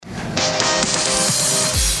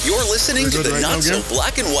You're listening to the Not So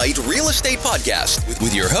Black and White Real Estate Podcast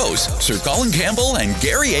with your hosts, Sir Colin Campbell and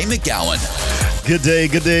Gary A. McGowan. Good day,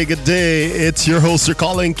 good day, good day. It's your host, Sir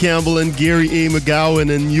Colin Campbell and Gary A.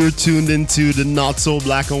 McGowan, and you're tuned into the Not So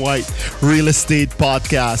Black and White Real Estate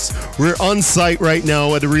Podcast. We're on site right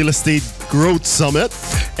now at the Real Estate Growth Summit,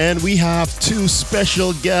 and we have two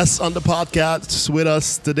special guests on the podcast with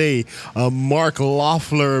us today. Mark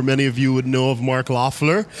Loeffler, many of you would know of Mark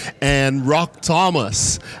Loeffler, and Rock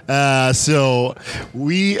Thomas. So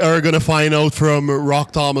we are going to find out from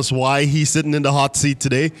Rock Thomas why he's sitting in the hot seat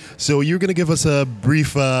today. So you're going to give us a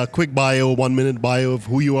brief, quick bio, 1 minute bio of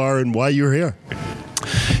who you are and why you're here.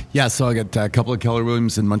 Yeah, so I got a couple of Keller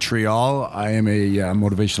Williams in Montreal. I am a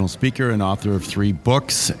motivational speaker and author of 3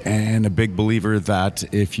 books, and a big believer that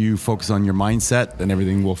if you focus on your mindset, then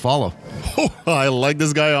everything will follow. Oh, I like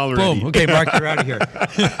this guy already. Boom. Okay, Mark, you're out of here.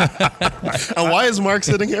 And why is Mark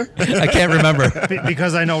sitting here? I can't remember.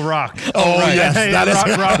 Because I know Rock. Oh, right. Yes. That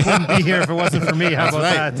is Rock wouldn't be here if it wasn't for me. How about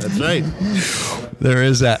that? That's right. There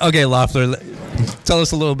is that. Okay, Loeffler, tell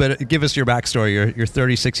us a little bit. Give us your backstory, your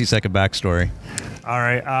 30, 60-second backstory. All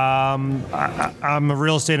right. I'm a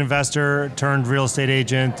real estate investor, turned real estate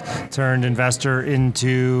agent, turned investor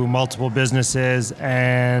into multiple businesses,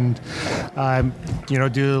 and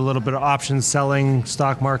do a little bit of options selling,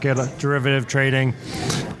 stock market, derivative trading,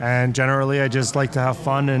 and generally I just like to have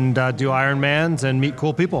fun and do Ironmans and meet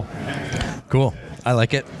cool people. Cool. I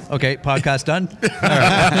like it. Okay, podcast done. All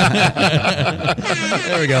right.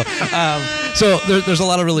 There we go. So there's a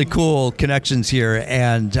lot of really cool connections here,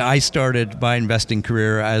 and I started my investing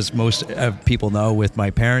career, as most people know, with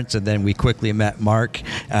my parents, and then we quickly met Mark.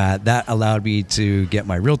 That allowed me to get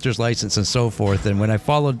my realtor's license and so forth, and when I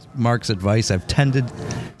followed Mark's advice, I've tended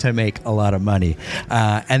to make a lot of money.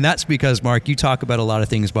 And that's because, Mark, you talk about a lot of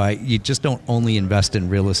things you just don't only invest in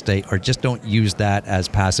real estate or just don't use that as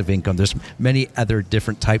passive income. There's many other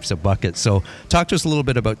different types of buckets. So talk to us a little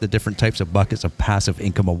bit about the different types of buckets of passive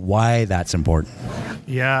income and why that's important.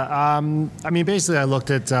 Yeah. Basically I looked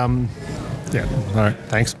at, all right,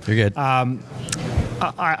 thanks. You're good.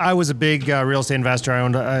 I was a big real estate investor.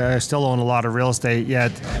 I still own a lot of real estate,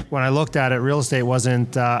 yet when I looked at it, real estate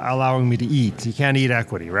wasn't allowing me to eat. You can't eat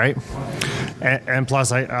equity, right? And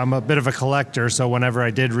plus, I'm a bit of a collector, so whenever I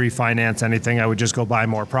did refinance anything, I would just go buy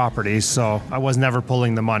more properties, so I was never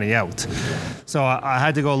pulling the money out. So I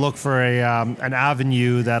had to go look for an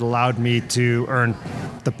avenue that allowed me to earn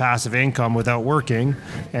the passive income without working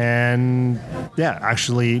and,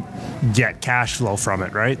 actually get cash flow from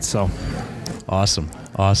it, right? So... Awesome.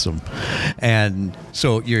 And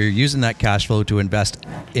so you're using that cash flow to invest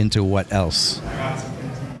into what else?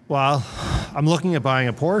 Well, I'm looking at buying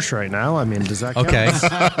a Porsche right now. I mean, does that count? Okay.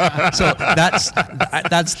 So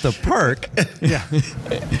that's the perk. Yeah.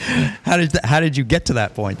 How did you get to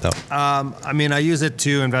that point, though? I use it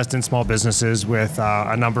to invest in small businesses with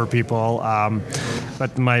a number of people.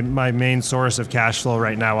 But my main source of cash flow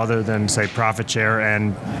right now, other than, say, profit share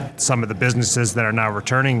and some of the businesses that are now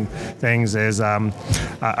returning things, is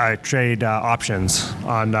I trade options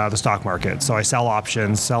on the stock market. So I sell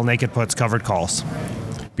options, sell naked puts, covered calls.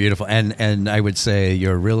 Beautiful. And I would say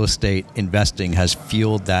your real estate investing has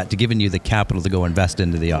fueled that, to giving you the capital to go invest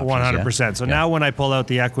into the options. 100%. Yeah? So now when I pull out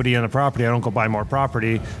the equity in the property, I don't go buy more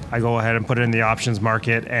property. I go ahead and put it in the options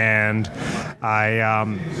market, and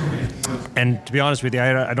and to be honest with you,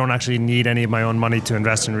 I don't actually need any of my own money to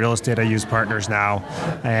invest in real estate. I use partners now,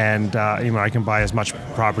 and I can buy as much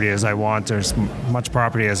property as I want, or as much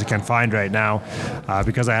property as I can find right now,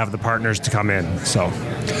 because I have the partners to come in.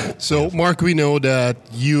 So Mark, we know that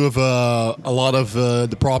you have a lot of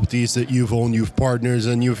the properties that you've owned, you've partners,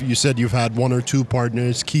 and you said you've had 1 or 2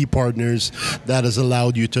 partners, key partners, that has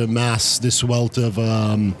allowed you to amass this wealth of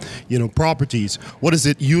properties. What is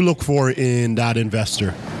it you look for in that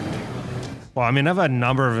investor? Well, I've had a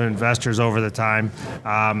number of investors over the time,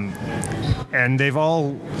 and they've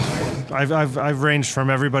all. I've ranged from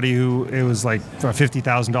everybody who it was like a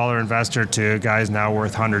 $50,000 investor to guys now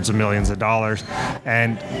worth hundreds of millions of dollars,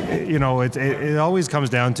 and it always comes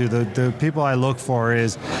down to the people I look for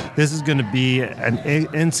is this is going to be an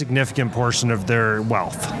insignificant portion of their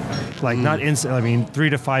wealth, like not 3 to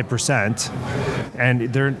 5%,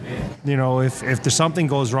 and they're if there's something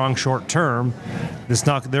goes wrong short term,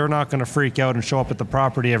 they're not going to freak out and show up at the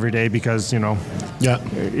property every day because it's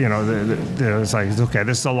like, okay,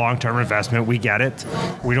 this is a long-term investment. We get it.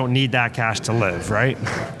 We don't need that cash to live, right?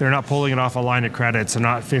 They're not pulling it off a line of credit. So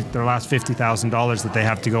not their last $50,000 that they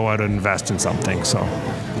have to go out and invest in something. So,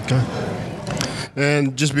 okay.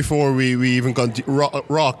 And just before we even continue,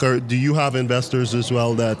 Rock, do you have investors as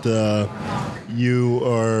well that you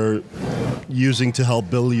are using to help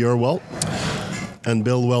build your wealth and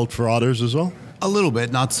build wealth for others as well? A little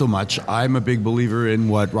bit, not so much. I'm a big believer in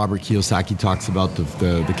what Robert Kyiosaki talks about,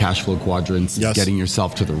 the cash flow quadrants, Yes. getting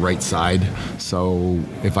yourself to the right side. So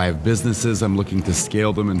if I have businesses, I'm looking to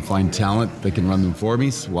scale them and find talent that can run them for me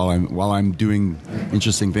while I'm doing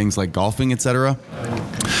interesting things like golfing, etc.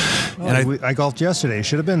 And I golfed yesterday.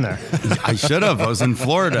 Should have been there. I should have. I was in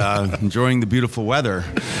Florida enjoying the beautiful weather.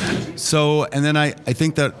 So, and then I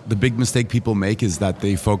think that the big mistake people make is that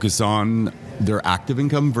they focus on their active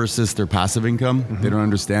income versus their passive income. They don't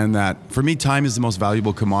understand that. For me, time is the most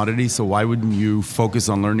valuable commodity. So why wouldn't you focus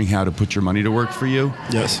on learning how to put your money to work for you?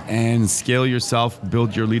 Yes. And scale yourself,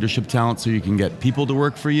 build your leadership talent so you can get people to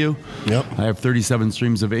work for you. Yep. I have 37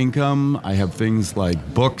 streams of income. I have things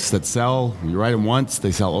like books that sell. You write them once,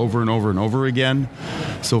 they sell over and over and over again.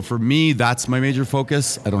 So for me, that's my major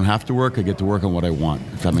focus. I don't have to work. I get to work on what I want,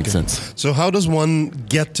 if that makes sense. So how does one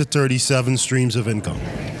get to 37 streams of income?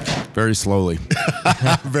 Very slowly.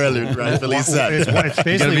 Brilliant, rightfully said. It's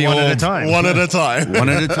basically one at a time. One at a time. One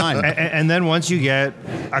at a time. And then once you get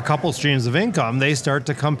a couple streams of income, they start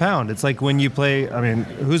to compound. It's like when you play, I mean,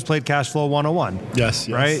 who's played Cash Flow 101? Yes.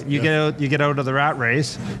 Right? You get out of the rat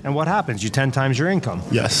race, and what happens? You 10 times your income.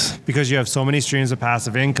 Yes. Because you have so many streams of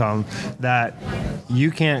passive income that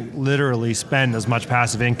you can't literally spend as much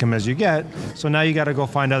passive income as you get. So now you got to go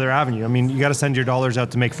find other avenue. I mean, you got to send your dollars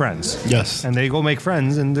out to make friends. Yes. And they go make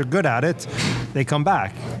friends, and they're good at it. They come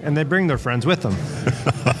back, and they bring their friends with them.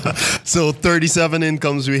 So 37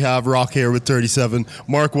 incomes we have. Rock here with 37.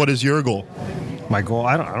 Mark, what is your goal? My goal,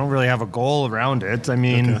 I don't really have a goal around it. I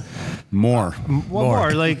mean, More.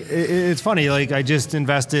 more. Like it's funny. Like I just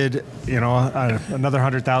invested, another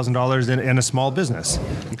 $100,000 in a small business.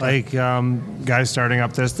 Like guys starting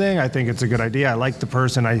up this thing. I think it's a good idea. I like the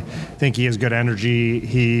person. I think he has good energy.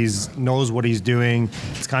 He knows what he's doing.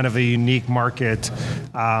 It's kind of a unique market,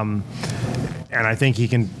 and I think he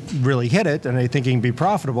can really hit it. And I think he can be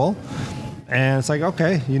profitable. And it's like,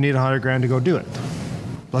 okay, you need $100,000 to go do it.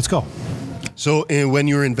 Let's go. So when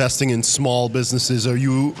you're investing in small businesses, are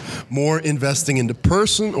you more investing in the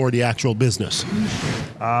person or the actual business?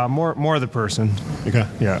 More the person. Okay.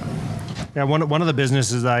 Yeah. One of the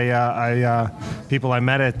businesses people I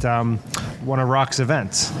met at one of Rock's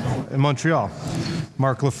events in Montreal.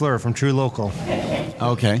 Mark Loeffler from True Local.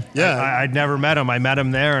 Okay. Yeah. I'd never met him. I met him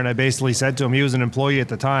there, and I basically said to him, he was an employee at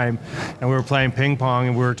the time, and we were playing ping pong,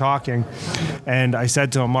 and we were talking. And I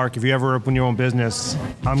said to him, Mark, if you ever open your own business,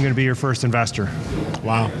 I'm going to be your first investor.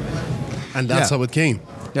 Wow. And that's how it came.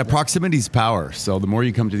 Yeah, proximity is power. So the more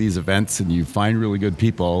you come to these events and you find really good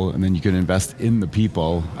people and then you can invest in the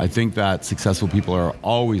people, I think that successful people are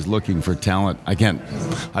always looking for talent.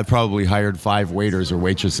 I've probably hired 5 waiters or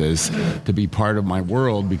waitresses to be part of my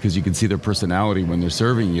world because you can see their personality when they're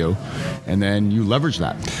serving you, and then you leverage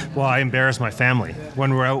that. Well, I embarrass my family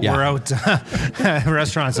when we're out at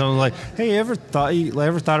restaurants. So I'm like, hey, you ever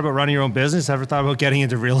thought about running your own business? Ever thought about getting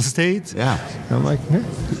into real estate? Yeah. And I'm like, yeah.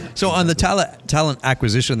 So on the talent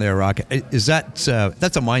acquisition there, Rock, is that's a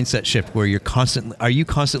mindset shift where are you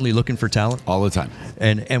constantly looking for talent? All the time.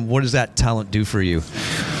 And what does that talent do for you?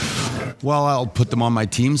 Well, I'll put them on my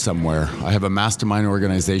team somewhere. I have a mastermind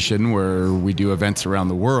organization where we do events around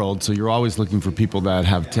the world. So you're always looking for people that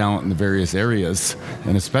have talent in the various areas.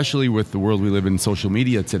 And especially with the world we live in, social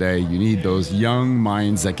media today, you need those young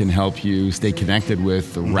minds that can help you stay connected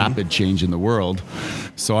with the rapid change in the world.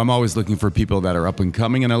 So I'm always looking for people that are up and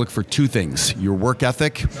coming. And I look for 2 things, your work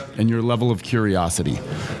ethic and your level of curiosity.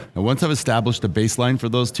 And once I've established a baseline for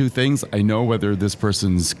those 2 things, I know whether this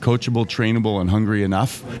person's coachable, trainable, and hungry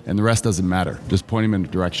enough, and the rest doesn't matter. Just point them in a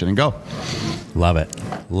direction and go. Love it.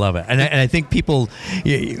 And I think people,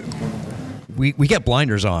 we get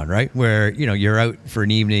blinders on, right? Where, you're out for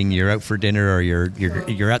an evening, you're out for dinner, or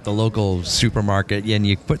you're at the local supermarket, and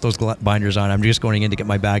you put those blinders on. I'm just going in to get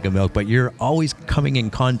my bag of milk, but you're always coming in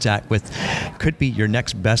contact with, could be your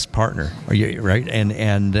next best partner, right?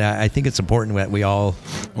 And I think it's important that we all,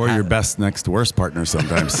 or your best next worst partner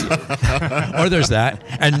sometimes. or there's that,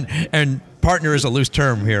 and partner is a loose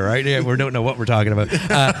term here, right? Yeah, we don't know what we're talking about.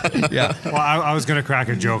 Yeah. Well, I was going to crack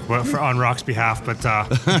a joke, but on Rock's behalf, but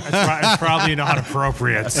it's probably not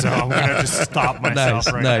appropriate, so I'm going to just stop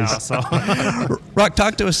myself now. So, Rock,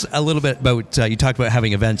 talk to us a little bit about, you talked about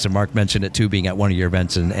having events, and Mark mentioned it too, being at one of your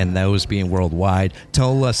events, and those being worldwide.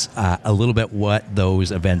 Tell us a little bit what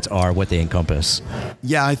those events are, what they encompass.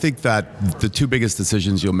 Yeah, I think that the 2 biggest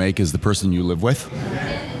decisions you'll make is the person you live with,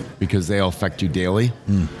 because they all affect you daily,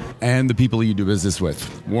 and the people you do business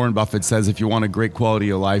with. Warren Buffett says if you want a great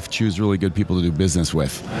quality of life, choose really good people to do business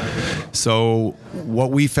with. So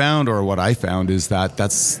what we found, or what I found, is that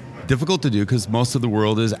that's difficult to do because most of the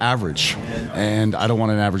world is average, and I don't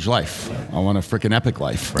want an average life. I want a freaking epic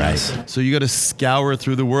life. Right. So you got to scour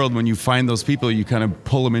through the world. When you find those people, you kind of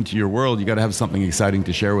pull them into your world. You got to have something exciting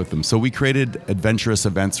to share with them. So we created adventurous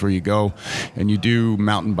events where you go and you do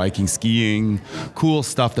mountain biking, skiing, cool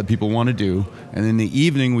stuff that people want to do. And in the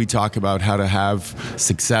evening, we talk about how to have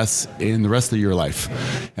success in the rest of your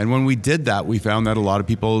life. And when we did that, we found that a lot of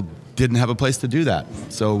people didn't have a place to do that.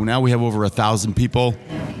 So now we have over 1,000 people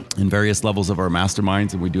in various levels of our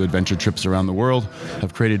masterminds, and we do adventure trips around the world.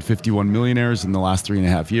 Have created 51 millionaires in the last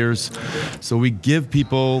 3.5 years. So we give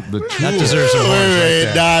people the tools. That deserves a horse right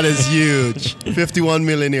there. That is huge. 51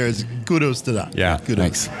 millionaires. Kudos to that. Yeah, Kudos.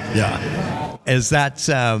 thanks. Yeah. Is that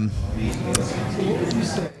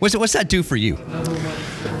what's that do for you?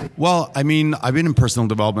 Well, I mean, I've been in personal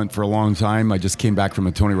development for a long time. I just came back from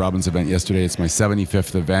a Tony Robbins event yesterday. It's my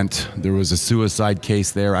 75th event. There was a suicide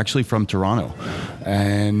case there, actually from Toronto.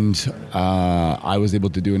 And I was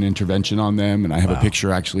able to do an intervention on them. And I have a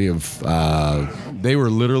picture actually of, they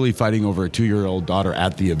were literally fighting over a 2-year-old daughter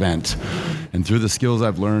at the event. And through the skills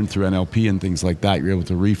I've learned through NLP and things like that, you're able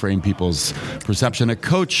to reframe people's perception. A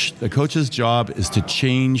coach's job is to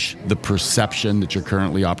change the perception that you're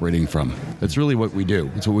currently operating from. That's really what we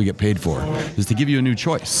do. It's what we get paid for, is to give you a new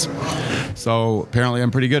choice. So apparently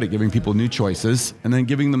I'm pretty good at giving people new choices and then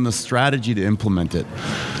giving them the strategy to implement it.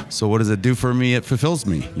 So what does it do for me? It fulfills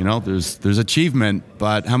me. You know, there's achievement,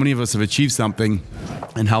 but how many of us have achieved something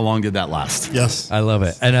and how long did that last? Yes. I love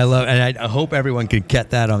it. And I hope everyone could get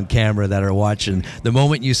that on camera that are watching. The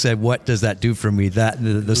moment you said, what does that do for me? That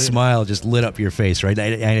the smile just lit up your face, right?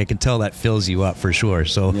 I can tell that fills you up for sure.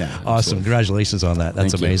 So yeah, awesome. Absolutely. Congratulations on that.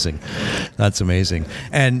 That's Thank amazing. That's amazing.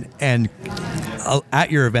 And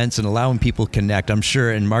at your events and allowing people connect, I'm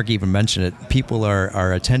sure, and Mark even mentioned it, people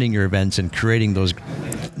are attending your events and creating those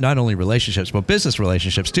not only relationships, but business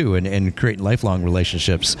relationships too, and creating lifelong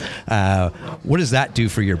relationships. What does that do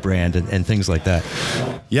for your brand and things like that?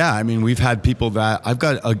 Yeah, I mean, we've had people that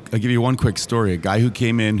I'll give you one quick story. A guy who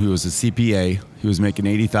came in who was a CPA, he was making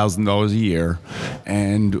 $80,000 a year,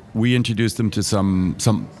 and we introduced him to some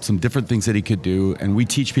different things that he could do, and we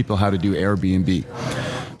teach people how to do Airbnb.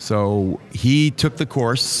 So he took the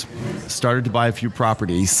course, started to buy a few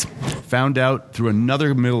properties, found out through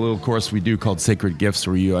another middle course we do called Sacred Gifts,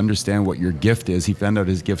 where you understand what your gift is. He found out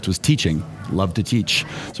his gift was teaching, loved to teach.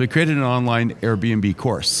 So he created an online Airbnb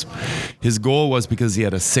course. His goal was, because he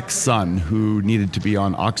had a sick son who needed to be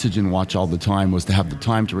on oxygen watch all the time, was to have the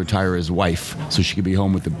time to retire his wife so she could be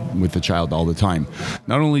home with the child all the time.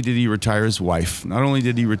 Not only did he retire his wife, not only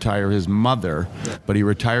did he retire his mother, but he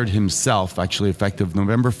retired himself, actually effective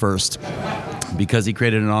November 1st, because he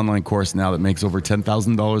created an online course now that makes over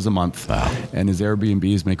 $10,000 a month. Wow. And his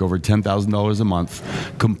Airbnbs make over $10,000 a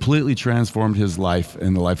month. Completely transformed his life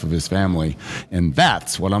and the life of his family. And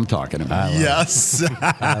that's what I'm talking about. Yes.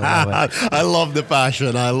 I love it. I love the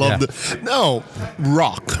passion. I love No,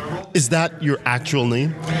 Rock. Is that your actual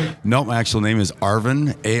name? No, my actual name is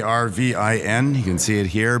Arvin, Arvin. You can see it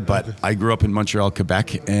here, but I grew up in Montreal,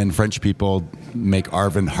 Quebec, and French people make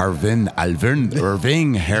Arvin, Harvin, Alvin,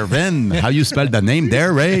 Irving, Hervin. How you spell the name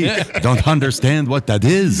there, Ray? Don't understand what that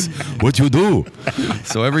is. What you do?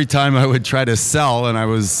 So every time I would try to sell, and I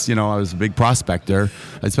was a big prospector,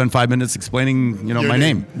 I'd spend 5 minutes explaining, my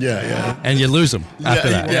name. Yeah. And you lose them after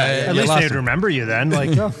that. At least they'd remember you then.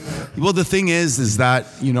 Like, Well, the thing is that,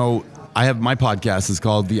 I have my podcast is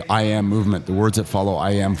called the I Am Movement. The words that follow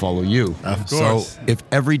I Am follow you. Of course. So if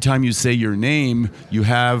every time you say your name, you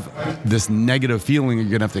have this negative feeling you're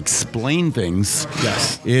going to have to explain things,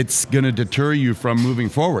 Yes. it's going to deter you from moving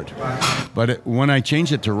forward. But when I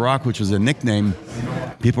changed it to Rock, which was a nickname,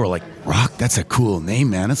 people were like, Rock, that's a cool name,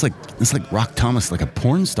 man. It's like Rock Thomas, like a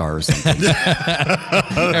porn star or something.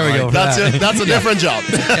 There we go. That's it. That's a different job.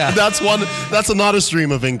 That's another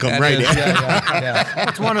stream of income, right? Yeah.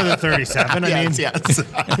 it's one of the 37. Yes.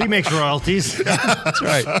 He makes royalties. That's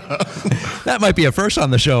right. That might be a first on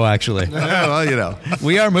the show, actually. Well,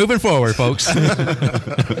 We are moving forward, folks.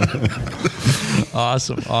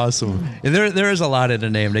 Awesome. And there is a lot in the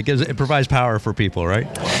name. It provides power for people, right?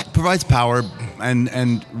 It provides power,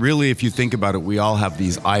 and really, if you think about it, we all have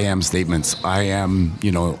these I am statements. I am,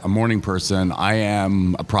 a morning person. I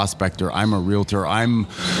am a prospector. I'm a realtor. I'm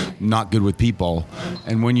not good with people.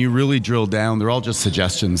 And when you really drill down, they're all just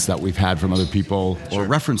suggestions that we've had from other people or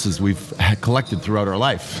references we've collected throughout our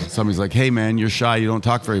life. Somebody's like, hey man, you're shy. You don't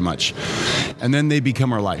talk very much. and then they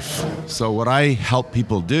become our life. So what I help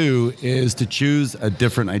people do is to choose a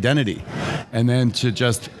different identity and then to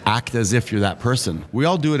just act as if you're that person. We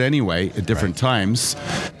all do it anyway at different times,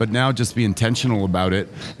 but now just be intentional about it,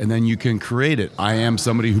 and then you can create it. I am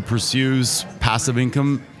somebody who pursues passive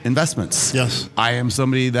income investments. Yes. I am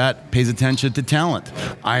somebody that pays attention to talent.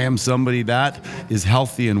 I am somebody that is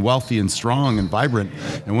healthy and wealthy and strong and vibrant.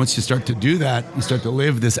 And once you start to do that, you start to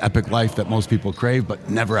live this epic life that most people crave but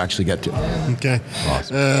never actually get to. Okay.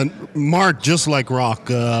 Awesome. Mark, just like Rock,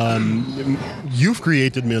 you've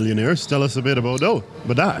created millionaires. Tell us a bit about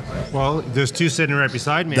that. Well, there's two sitting right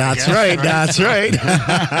beside me. That's right. That's right.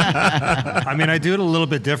 I mean, I do it a little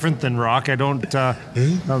bit different than Rock. I don't.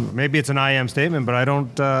 Maybe it's an I am statement, but I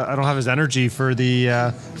don't have his energy for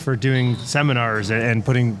for doing seminars and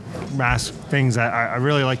putting mass things. I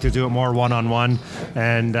really like to do it more one-on-one,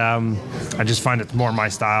 and I just find it's more my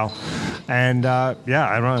style. And I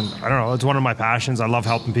don't know. It's one of my passions. I love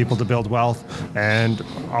helping people to build wealth, and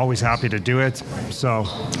always happy to do it. So,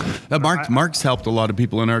 Mark's helped a lot of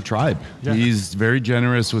people in our tribe. Yeah. He's very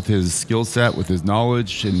generous with his skill set, with his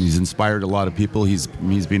knowledge, and he's inspired a lot of people. He's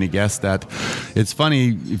been a guest at. It's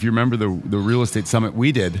funny if you remember the real estate summit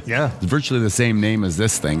we did. Yeah, it's virtually the same name as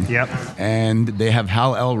this thing. Yep. And they have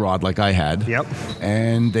Hal Elrod like I had. Yep.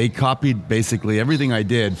 And they copied basically everything I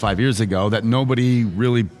did 5 years ago that nobody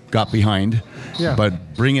really got behind. Yeah.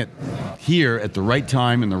 But bring it here at the right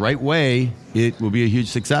time in the right way, it will be a huge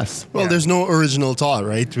success. Well, there's no original thought,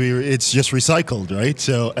 right? It's just recycled, right?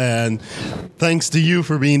 So, and thanks to you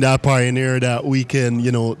for being that pioneer that we can,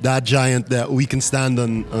 that giant that we can stand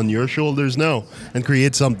on your shoulders now and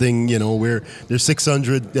create something, where there's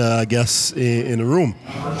 600 guests in a room.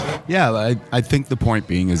 Yeah, I think the point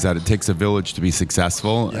being is that it takes a village to be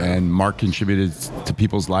successful, and Mark contributed to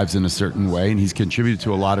people's lives in a certain way, and he's contributed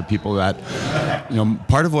to a lot of people that,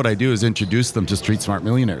 part of what I do is introduce them to street smart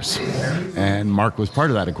millionaires. And Mark was part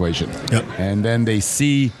of that equation. Yep. And then they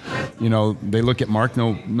see, they look at Mark,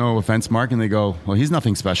 no offense, Mark, and they go, well, he's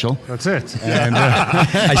nothing special. That's it. And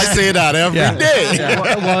I say that every day.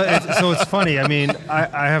 Yeah. So it's funny. I mean,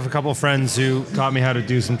 I have a couple of friends who taught me how to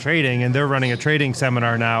do some trading, and they're running a trading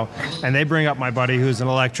seminar now, and they bring up my buddy who's an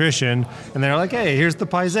electrician, and they're like, hey, here's the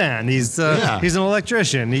paisan. He's an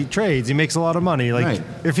electrician. He trades. He makes a lot of money. Like,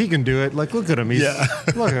 if he can do it, like, look at him.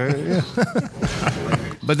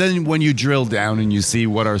 But then when you drill down and you see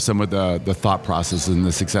what are some of the thought processes and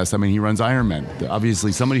the success, I mean, he runs Ironman.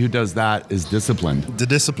 Obviously, somebody who does that is disciplined. The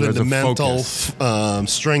discipline, the mental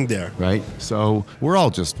strength there. Right? So we're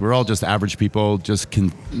all just average people.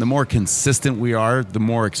 The more consistent we are, the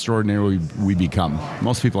more extraordinary we become.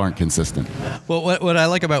 Most people aren't consistent. Well, what I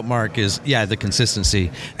like about Mark is, the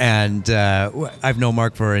consistency. And I've known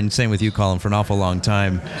Mark and same with you, Colin, for an awful long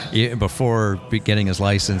time before getting his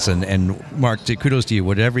license. And Mark, kudos to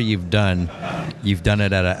you. Whatever you've done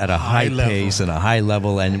it at a high pace and a high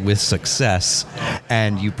level and with success,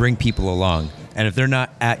 and you bring people along. And if they're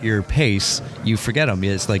not at your pace, you forget them.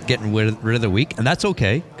 It's like getting rid of the weak, and that's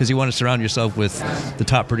okay, because you want to surround yourself with the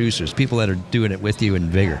top producers, people that are doing it with you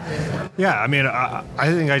and bigger. Yeah, I mean, I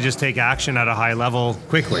think I just take action at a high level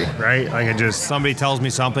quickly, right? Like somebody tells me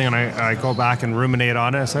something, and I go back and ruminate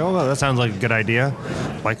on it. I say, oh, well, that sounds like a good idea.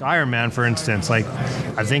 Like Ironman, for instance. Like,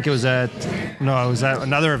 I think it was at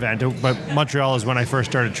another event, but Montreal is when I first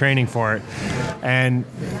started training for it, and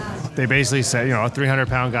they basically said, a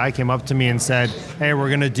 300-pound guy came up to me and said, hey, I'm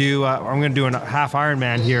going to do a half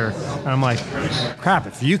Ironman here. And I'm like, crap,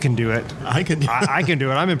 if you can do it, I can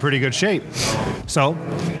do it. I'm in pretty good shape. So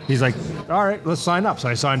he's like, all right, let's sign up. So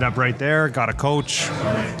I signed up right there, got a coach,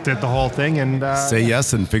 did the whole thing, and say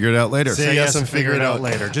yes and figure it out later. Say yes and figure it out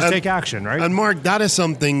later. Just take action, right? And Mark, that is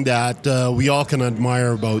something that we all can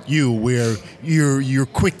admire about you, where you're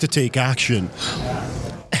quick to take action.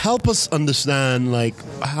 Help us understand, like,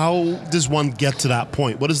 how does one get to that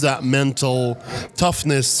point? What is that mental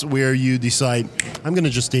toughness where you decide, I'm going to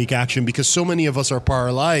just take action? Because so many of us are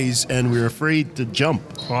paralyzed and we're afraid to jump.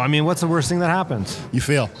 Well, I mean, what's the worst thing that happens? You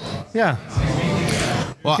fail. Yeah.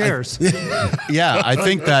 Well, who cares? I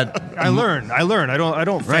think that I learn. I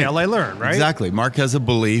don't fail. I learn, right? Exactly. Mark has a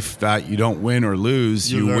belief that you don't win or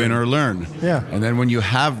lose, you win or learn. Yeah. And then when you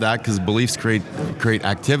have that, because beliefs create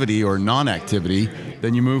activity or non-activity,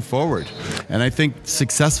 then you move forward. And I think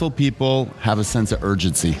successful people have a sense of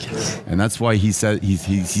urgency. Yes. And that's why he said he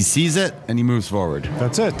sees it and he moves forward.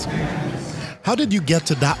 That's it. How did you get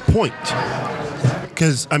to that point?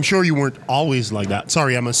 Because I'm sure you weren't always like that.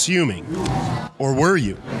 Sorry, I'm assuming. Or were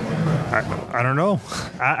you? I don't know.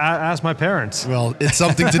 I ask my parents. Well, it's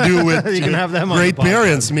something to do with You can have them on great the podcast.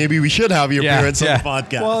 parents. Maybe we should have your parents on the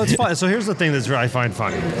podcast. Well, it's fun. So here's the thing I find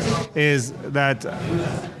funny is that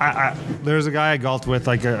there's a guy I golfed with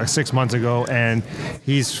like 6 months ago, and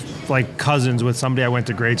he's like cousins with somebody I went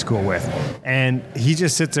to grade school with, and he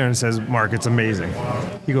just sits there and says, "Mark, it's amazing."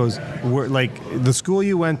 He goes, "We're like the school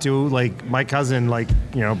you went to, like my cousin, like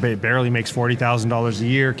barely makes $40,000 a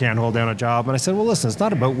year, can't hold down a job." And I said, "Well, listen, it's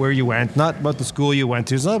not about where you went, not about the school you went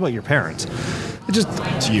to, it's not about your parents.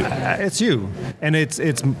 It's you. It's you, and it's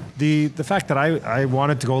the fact that I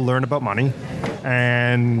wanted to go learn about money,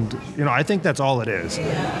 and I think that's all it is.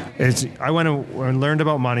 I went and learned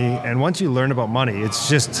about money, and once you learn about money,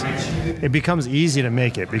 it becomes easy to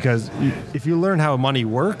make it, because if you learn how money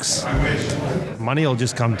works, money will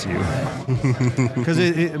just come to you.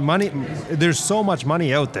 Because money, there's so much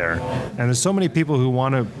money out there, and there's so many people who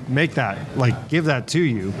want to make that, like give that to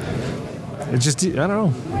you. It's just, I don't know.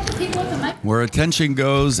 Where attention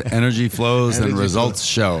goes, energy flows, and results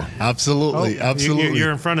show. Absolutely, absolutely.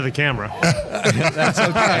 You're in front of the camera. That's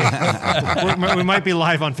okay. We might be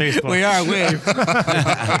live on Facebook. We are. Wave.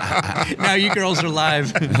 Now you girls are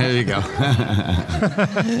live. There you go.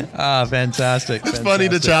 Fantastic. It's funny,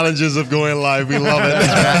 the challenges of going live. We love it.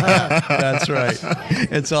 That's right.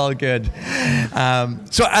 It's all good.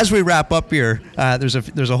 So as we wrap up here,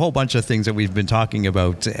 there's a whole bunch of things that we've been talking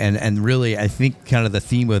about, and really, I think kind of the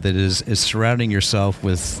theme of it is surrounding yourself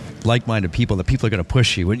with like-minded people. That people are going to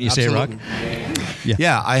push you. Wouldn't you say, Rock?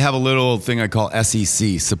 Yeah, I have a little thing I call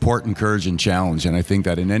SEC, support, encourage, and challenge. And I think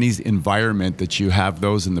that in any environment that you have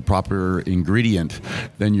those in the proper ingredient,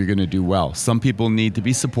 then you're going to do well. Some people need to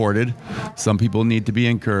be supported, some people need to be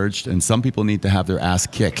encouraged, and some people need to have their ass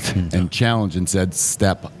kicked and challenged and said,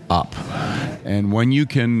 step up. And when you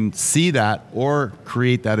can see that or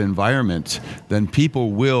create that environment, then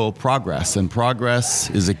people will progress. And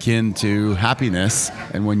progress is akin to happiness.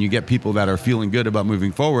 And when you get people that are feeling good about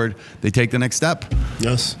moving forward, they take the next step.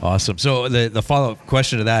 Yes. Awesome. So the follow-up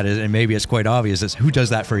question to that is, and maybe it's quite obvious, is who does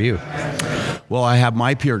that for you? Well, I have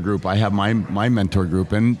my peer group. I have my mentor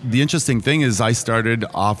group. And the interesting thing is I started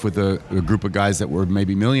off with a group of guys that were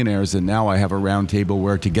maybe millionaires, and now I have a round table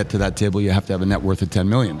where to get to that table, you have to have a net worth of 10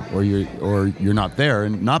 million or you're not there.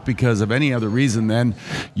 And not because of any other reason than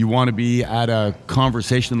you want to be at a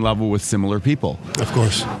conversation level with similar people. Of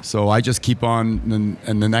course. So I just keep on,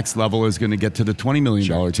 and the next level is going to get to the $20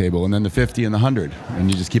 million table, and then the 50 and the 100. And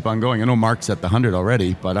you just keep on going. I know Mark's at the 100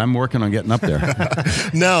 already, but I'm working on getting up there.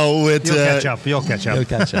 Now, You'll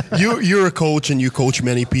catch up. You're a coach, and you coach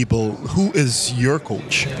many people. Who is your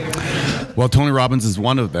coach? Well, Tony Robbins is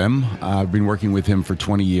one of them. I've been working with him for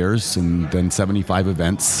 20 years and done 75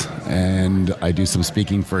 events, and I do some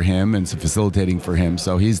speaking for him and some facilitating for him.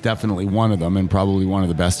 So he's definitely one of them, and probably one of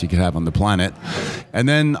the best you could have on the planet. And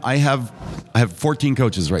then I have 14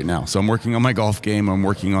 coaches right now. So I'm working on my golf game. I'm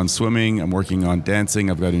working on swimming. I'm working on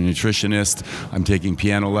dancing. I've got a nutritionist. I'm taking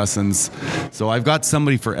piano lessons. So I've got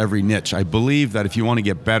somebody for every niche. I believe that if you want to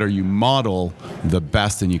get better, you model the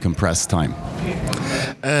best and you compress time.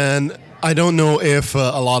 And I don't know if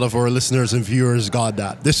a lot of our listeners and viewers got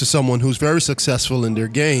that. This is someone who's very successful in their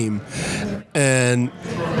game, and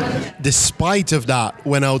despite of that,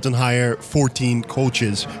 went out and hired 14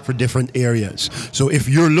 coaches for different areas. So if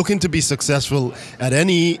you're looking to be successful at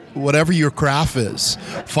whatever your craft is,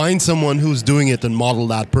 find someone who's doing it and model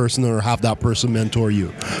that person or have that person mentor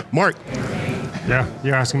you. Mark. Yeah,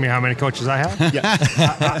 you're asking me how many coaches I have? Yeah.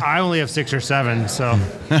 I only have 6 or 7, so.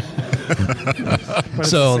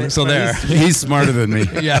 So there. He's smarter than me.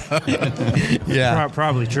 Yeah.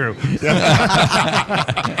 Probably true.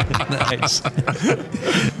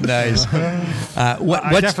 Nice.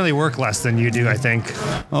 I definitely work less than you do, I think.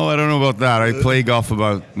 Oh, I don't know about that. I play golf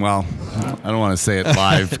I don't want to say it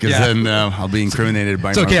live because then I'll be incriminated by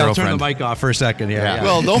my girlfriend. It's okay, I'll turn the mic off for a second here. Yeah.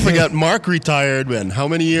 Well, don't forget, Mark retired how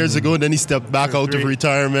many years ago? Then he stepped back out of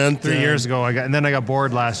retirement. 3 years ago. And then I got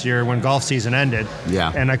bored last year when golf season ended.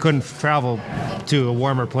 Yeah. And I couldn't travel to a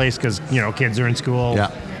warmer place because, kids are in school.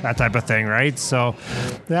 Yeah. That type of thing, right? So,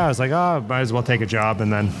 I was like, might as well take a job,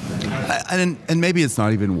 and then. And maybe it's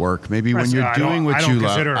not even work. Maybe when you're doing what you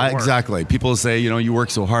love. Exactly. People say, you work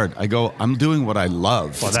so hard. I go, I'm doing what I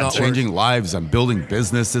love. Well, I'm changing lives. I'm building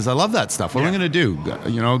businesses. I love that stuff. What am I going to do?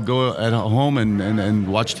 Go at home and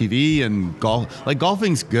watch TV and golf. Like,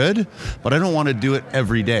 golfing's good, but I don't want to do it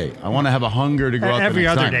every day. I want to have a hunger to go out every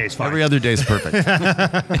other time. day is fine. Every other day is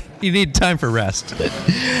perfect. You need time for rest.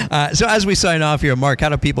 So as we sign off here, Mark, how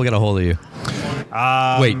do people get a hold of you?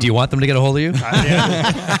 Wait, do you want them to get a hold of you?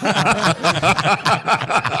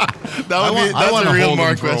 That's a real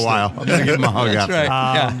Mark for a question. while. I'm gonna give him a hug after.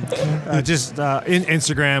 Right. Just in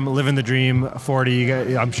Instagram, living the dream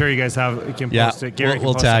 40. I'm sure you guys can post it. Gary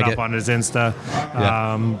we'll can post tag it it. up on his Insta.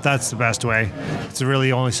 That's the best way. It's really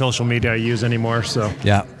the only social media I use anymore. So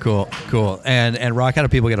Yeah, cool. And Rock, how do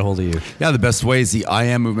people get a hold of you? Yeah, the best way is the I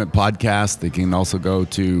Am Movement podcast. They can also go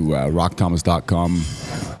to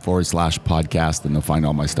rockthomas.com/podcast, and they'll find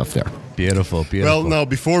all my stuff there. Beautiful. Well, now,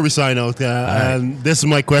 before we sign out, and this is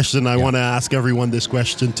my question, I want to ask everyone this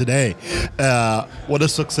question today. What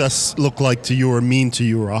does success look like to you or mean to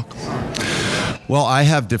you, Rock? Well, I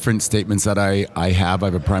have different statements that I have. I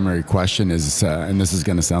have a primary question is, and this is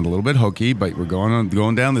going to sound a little bit hokey, but we're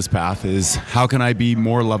going down this path, is how can I be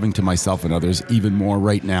more loving to myself and others even more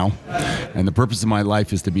right now? And the purpose of my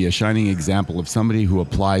life is to be a shining example of somebody who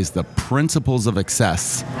applies the principles of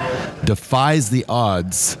success, defies the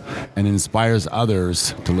odds, and inspires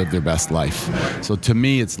others to live their best life. So to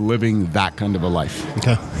me, it's living that kind of a life.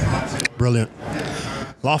 Okay. Brilliant.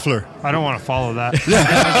 Loeffler. I don't want to follow that.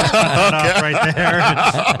 Right there.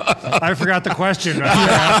 I forgot the question.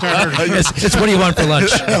 It's what do you want for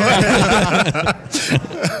lunch?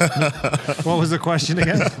 What was the question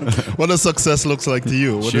again? What does success looks like to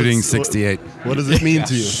you? Shooting 68. What does it mean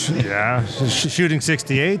to you? Yeah, shooting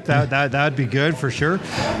 68. That'd be good for sure.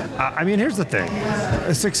 I mean, here's the thing: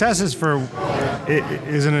 success is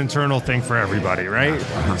an internal thing for everybody, right?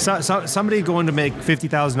 Somebody going to make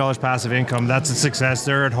 $50,000 passive income, that's a success.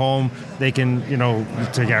 They're at home. They can,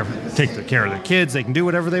 take care of their kids. They can do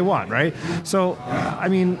whatever they want, right? So, I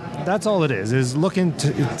mean, that's all it is looking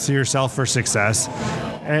to yourself for success.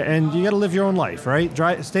 And you got to live your own life, right?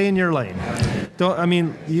 Stay in your lane.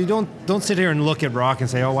 Don't sit here and look at Rock and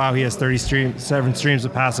say, oh, wow, he has 37 streams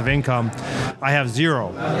of passive income. I have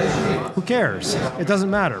 0. Who cares? It doesn't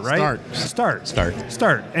matter, right? Start.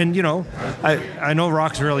 And, I know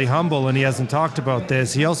Rock's really humble and he hasn't talked about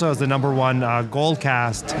this. He also has the #1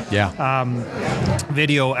 Goldcast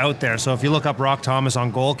video out there. So if you look up Rock Thomas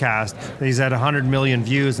on Goldcast, he's at 100 million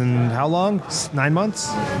views in how long? 9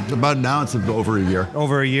 months? About now, it's over a year.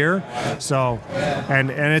 Over a year. So,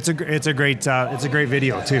 and it's a great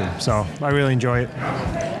video too. So I really enjoy it.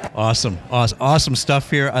 Awesome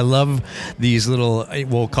stuff here. I love these little,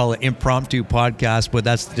 we'll call it impromptu podcasts, but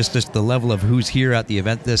that's just the level of who's here at the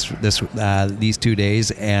event these 2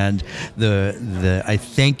 days. And I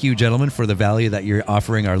thank you, gentlemen, for the value that you're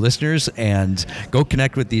offering our listeners. And go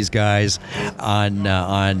connect with these guys on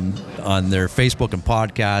their Facebook and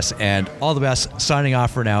podcasts. And all the best. Signing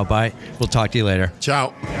off for now. Bye. We'll talk to you later.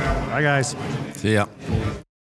 Ciao. Bye, guys. See ya.